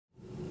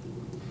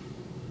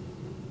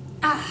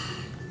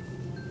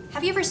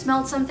Have you ever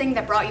smelled something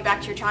that brought you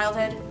back to your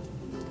childhood?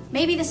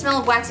 Maybe the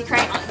smell of waxy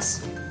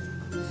crayons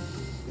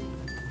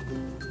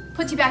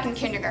puts you back in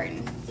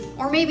kindergarten.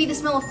 Or maybe the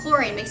smell of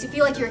chlorine makes you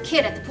feel like you're a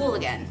kid at the pool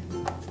again.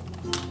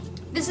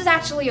 This is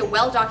actually a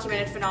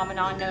well-documented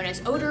phenomenon known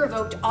as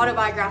odor-evoked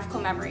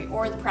autobiographical memory,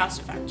 or the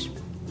Proust effect.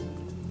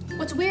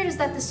 What's weird is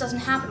that this doesn't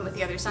happen with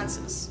the other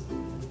senses.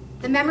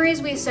 The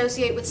memories we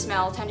associate with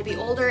smell tend to be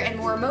older and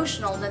more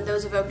emotional than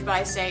those evoked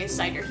by, say,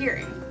 sight or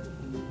hearing.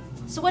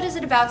 So what is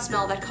it about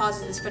smell that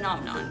causes this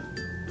phenomenon?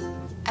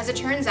 As it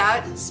turns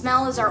out,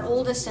 smell is our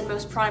oldest and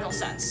most primal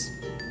sense.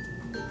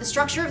 The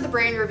structure of the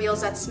brain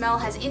reveals that smell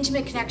has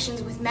intimate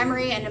connections with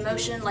memory and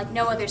emotion like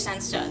no other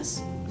sense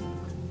does.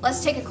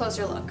 Let's take a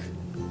closer look.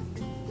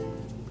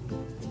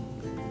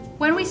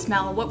 When we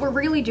smell, what we're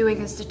really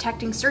doing is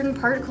detecting certain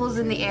particles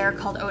in the air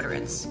called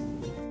odorants.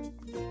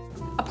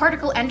 A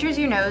particle enters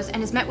your nose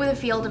and is met with a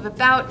field of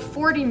about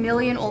 40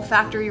 million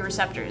olfactory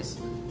receptors,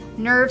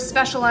 nerves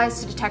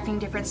specialized to detecting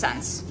different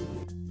scents.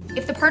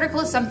 If the particle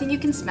is something you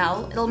can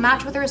smell, it'll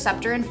match with a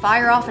receptor and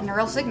fire off a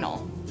neural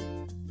signal.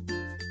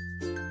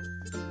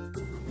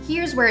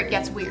 Here's where it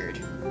gets weird.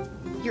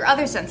 Your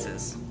other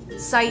senses,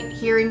 sight,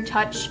 hearing,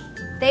 touch,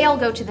 they all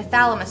go to the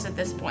thalamus at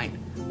this point,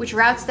 which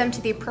routes them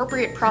to the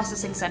appropriate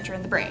processing center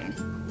in the brain.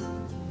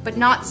 But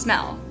not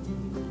smell.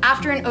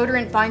 After an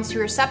odorant binds to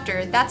a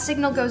receptor, that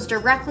signal goes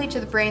directly to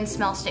the brain's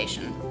smell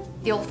station,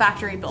 the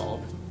olfactory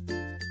bulb.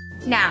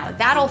 Now,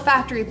 that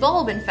olfactory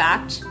bulb, in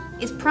fact,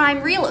 is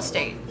prime real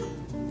estate.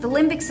 The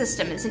limbic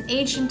system is an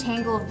ancient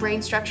tangle of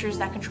brain structures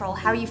that control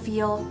how you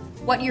feel,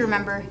 what you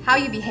remember, how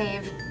you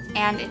behave,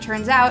 and, it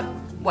turns out,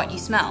 what you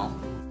smell.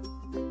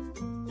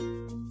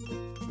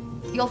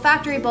 The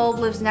olfactory bulb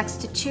lives next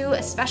to two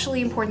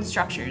especially important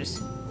structures,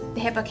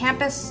 the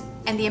hippocampus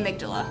and the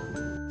amygdala.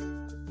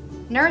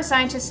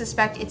 Neuroscientists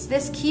suspect it's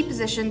this key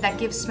position that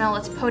gives smell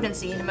its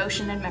potency in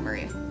emotion and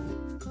memory.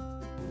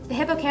 The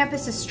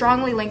hippocampus is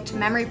strongly linked to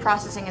memory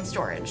processing and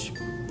storage.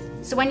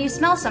 So when you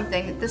smell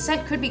something, the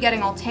scent could be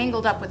getting all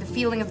tangled up with the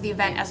feeling of the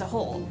event as a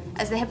whole,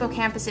 as the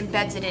hippocampus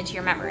embeds it into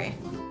your memory.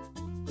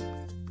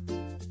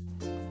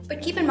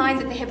 But keep in mind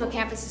that the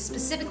hippocampus is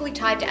specifically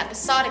tied to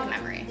episodic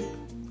memory.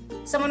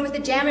 Someone with a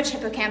damaged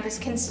hippocampus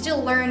can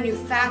still learn new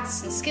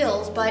facts and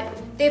skills, but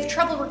they have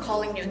trouble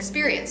recalling new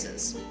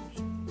experiences.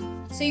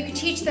 So you could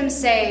teach them,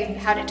 say,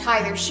 how to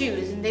tie their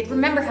shoes, and they'd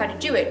remember how to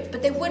do it,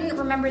 but they wouldn't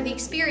remember the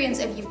experience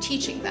of you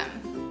teaching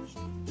them.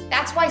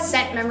 That's why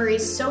scent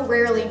memories so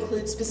rarely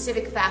include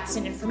specific facts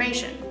and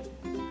information.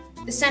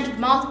 The scent of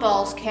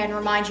mothballs can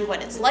remind you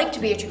what it's like to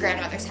be at your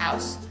grandmother's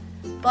house,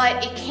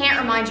 but it can't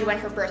remind you when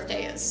her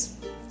birthday is.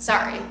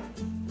 Sorry.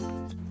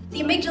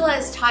 The amygdala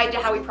is tied to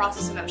how we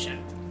process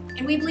emotion,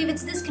 and we believe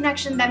it's this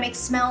connection that makes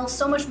smell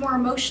so much more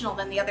emotional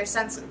than the other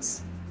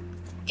senses.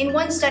 In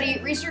one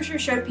study,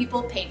 researchers showed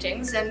people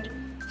paintings and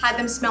had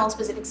them smell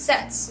specific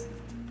scents.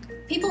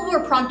 People who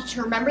were prompted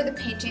to remember the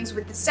paintings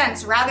with the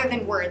scents rather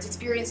than words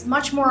experienced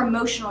much more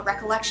emotional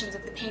recollections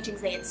of the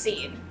paintings they had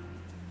seen.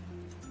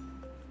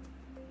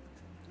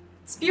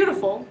 It's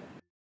beautiful.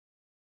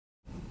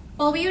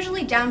 While we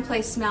usually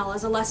downplay smell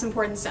as a less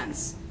important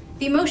sense,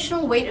 the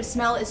emotional weight of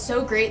smell is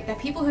so great that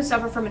people who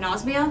suffer from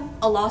anosmia,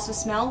 a loss of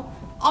smell,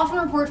 often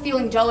report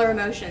feeling duller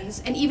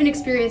emotions and even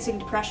experiencing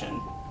depression.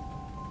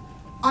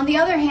 On the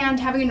other hand,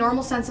 having a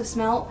normal sense of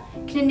smell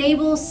can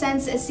enable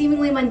scents as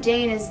seemingly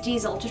mundane as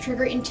diesel to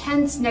trigger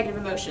intense negative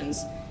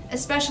emotions,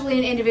 especially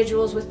in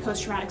individuals with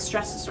post-traumatic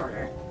stress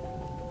disorder.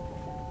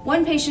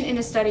 One patient in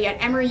a study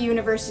at Emory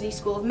University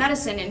School of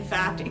Medicine, in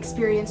fact,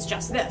 experienced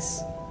just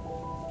this.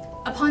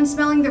 Upon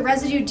smelling the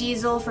residue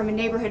diesel from a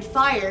neighborhood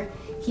fire,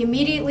 he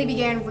immediately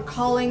began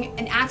recalling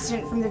an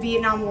accident from the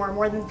Vietnam War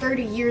more than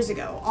 30 years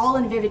ago, all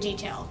in vivid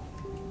detail.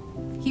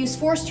 He was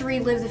forced to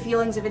relive the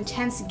feelings of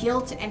intense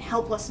guilt and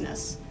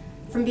helplessness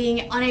from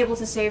being unable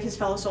to save his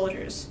fellow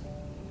soldiers.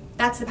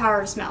 That's the power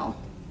of smell.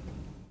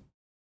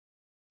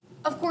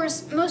 Of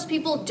course, most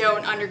people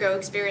don't undergo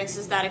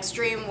experiences that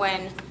extreme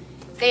when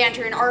they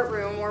enter an art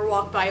room or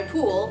walk by a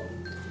pool,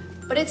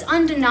 but it's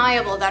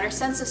undeniable that our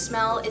sense of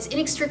smell is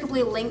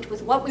inextricably linked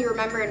with what we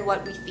remember and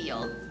what we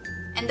feel.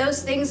 And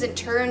those things in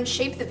turn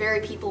shape the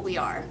very people we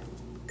are.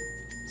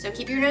 So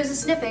keep your noses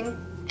sniffing,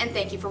 and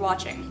thank you for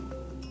watching.